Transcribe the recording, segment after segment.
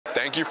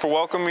Thank you for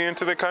welcoming me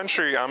into the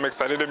country. I'm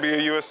excited to be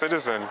a U.S.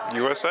 citizen.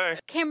 USA.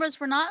 Cameras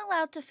were not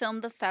allowed to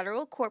film the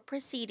federal court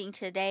proceeding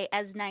today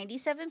as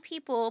 97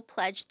 people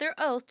pledged their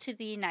oath to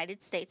the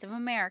United States of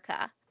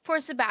America. For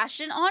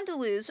Sebastian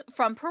Andaluz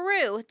from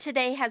Peru,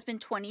 today has been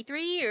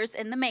 23 years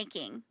in the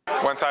making.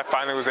 Once I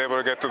finally was able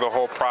to get through the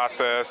whole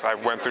process, I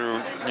went through,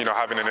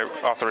 having an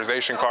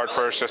authorization card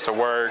first just to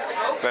work.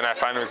 Then I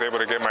finally was able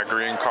to get my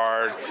green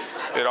card.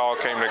 It all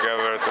came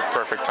together at the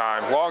perfect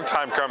time. Long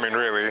time coming,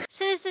 really.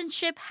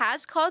 Citizenship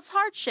has caused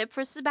hardship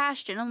for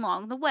Sebastian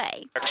along the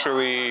way.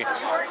 Actually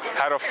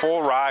had a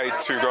full ride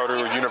to go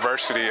to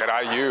university at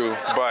IU,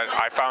 but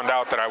I found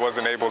out that I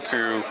wasn't able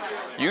to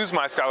use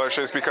my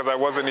scholarships because I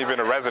wasn't even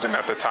a resident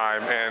at the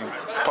time, and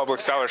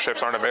public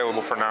scholarships aren't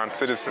available for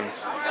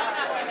non-citizens.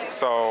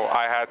 So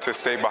I had to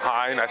stay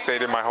behind. I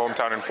stayed in my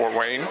hometown in Fort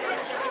Wayne,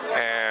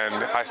 and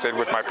I stayed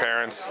with my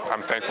parents.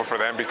 I'm thankful for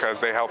them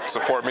because they helped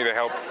support me. They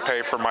helped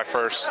pay for my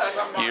first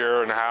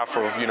year and a half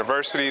of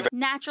university.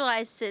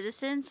 Naturalized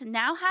citizens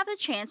now have the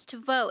chance to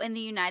vote in the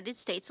United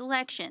States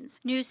elections.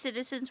 New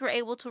citizens were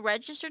able to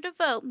register to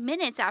vote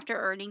minutes after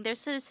earning their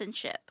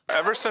citizenship.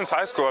 Ever since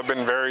high school, I've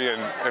been very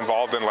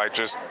involved in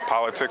just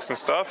politics and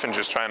stuff, and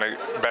just trying to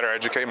better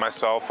educate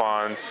myself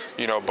on,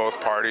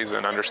 both parties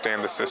and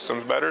understand the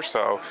systems better.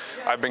 So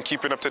I've been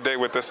keeping up to date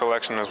with this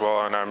election as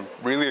well, and I'm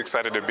really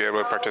excited to be able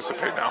to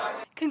participate now.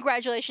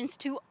 Congratulations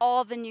to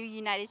all the new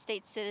United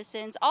States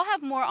citizens. I'll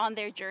have more on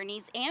their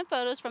journeys and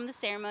photos from the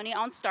ceremony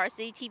on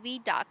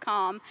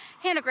StarCityTV.com.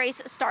 Hannah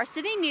Grace, Star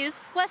City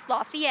News, West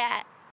Lafayette.